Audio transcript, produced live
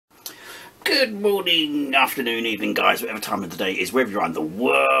Good morning, afternoon, evening, guys, whatever time of the day it is, wherever you are in the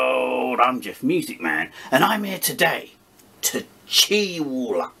world. I'm Jeff Music Man, and I'm here today to cheer you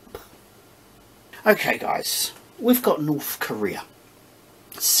all up. Okay, guys, we've got North Korea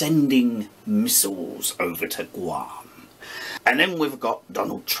sending missiles over to Guam. And then we've got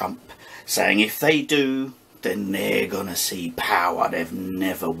Donald Trump saying if they do, then they're gonna see power they've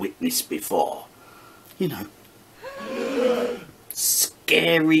never witnessed before. You know,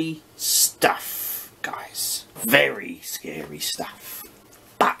 scary stuff, guys. Very scary stuff.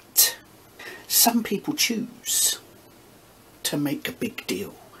 But some people choose to make a big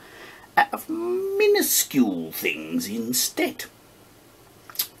deal out of minuscule things instead.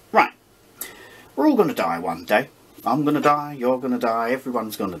 Right, we're all going to die one day. I'm going to die, you're going to die,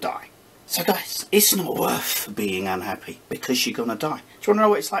 everyone's going to die. So guys, it's not worth being unhappy because you're going to die. Do you want to know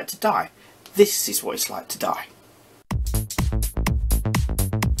what it's like to die? This is what it's like to die.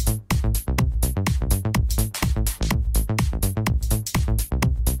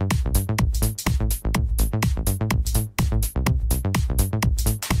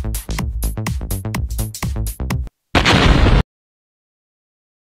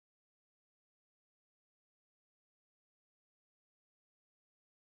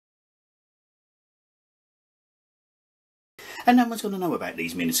 And no one's going to know about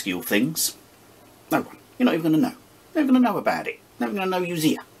these minuscule things. No one. You're not even going to know. They're not going to know about it. They're not going to know you're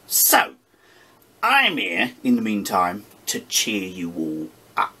here. So, I'm here, in the meantime, to cheer you all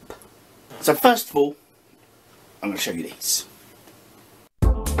up. So first of all, I'm going to show you these.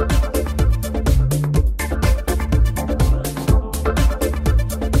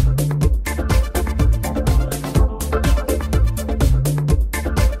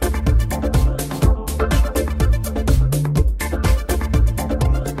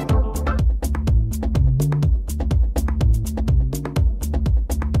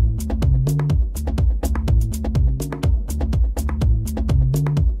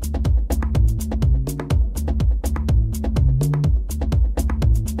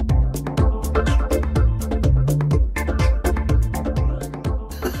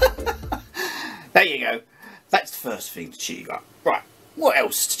 There you go. That's the first thing to cheer you up. Right, what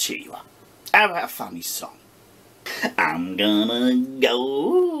else to cheer you up? How about a funny song? I'm gonna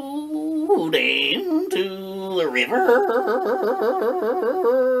go down to the river,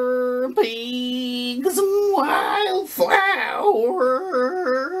 pick some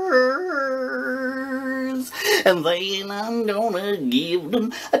wildflowers, and then I'm gonna give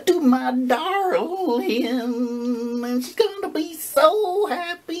them to my darling, and she's gonna be so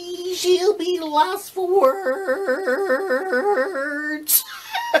happy she'll be lost for words.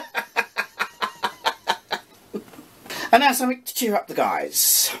 And now something to cheer up the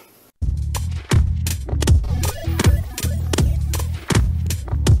guys.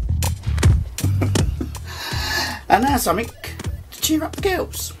 And now something to cheer up the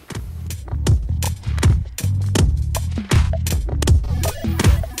girls.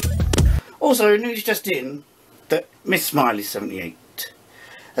 Also, news just in that Miss Smiley 78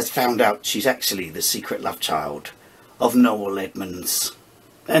 has found out she's actually the secret love child of Noel Edmonds.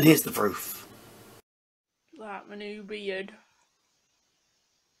 And here's the proof. Like my new beard.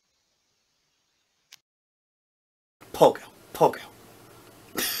 Poor girl.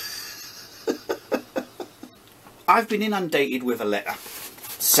 I've been inundated with a letter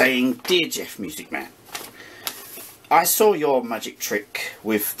saying, "Dear Jeff Music Man, I saw your magic trick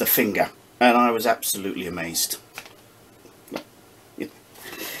with the finger and I was absolutely amazed.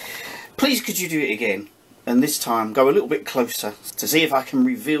 Please could you do it again, and this time go a little bit closer to see if I can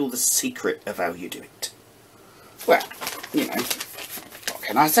reveal the secret of how you do it." Well, you know, what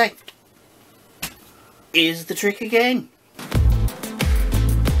can I say? Here's the trick again.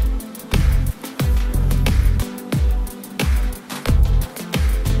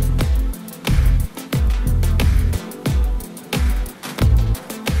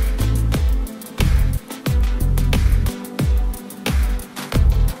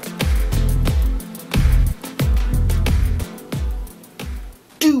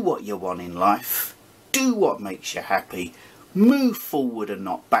 Do what you want in life. Do what makes you happy. Move forward and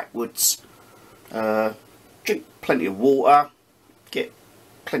not backwards. Drink plenty of water. Get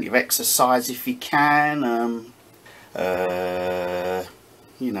plenty of exercise if you can. You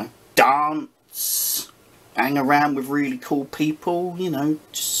know, dance. Hang around with really cool people. You know,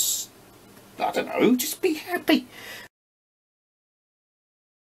 just, I don't know, just be happy.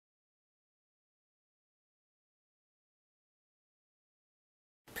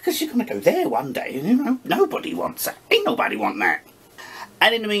 Because you're going to go there one day, and you know, nobody wants that. Ain't nobody want that.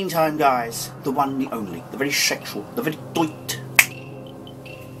 And in the meantime, guys, the one, the only, the very sexual, the very doit,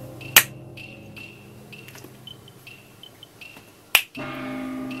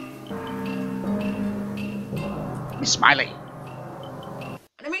 Smiley.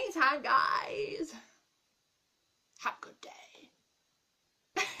 In the meantime, guys, have a good day.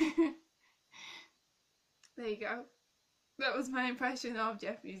 There you go. That was my impression of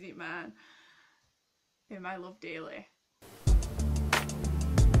Jeff Music Man, whom I love dearly.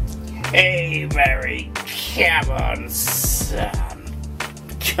 Hey, Barry, come on, son.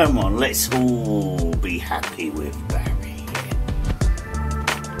 Come on, let's all be happy with Barry.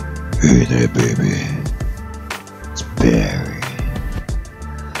 Hey there, baby. It's Barry.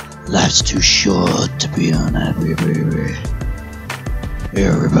 Life's too short to be unhappy, baby.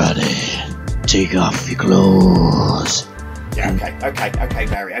 Everybody, take off your clothes. Yeah, okay,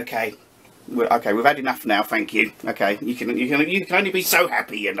 Barry, okay. Okay, we've had enough now, thank you. Okay, you can only be so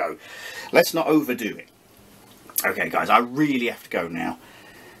happy, you know. Let's not overdo it. Okay, guys, I really have to go now.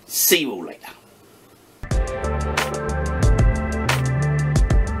 See you all later.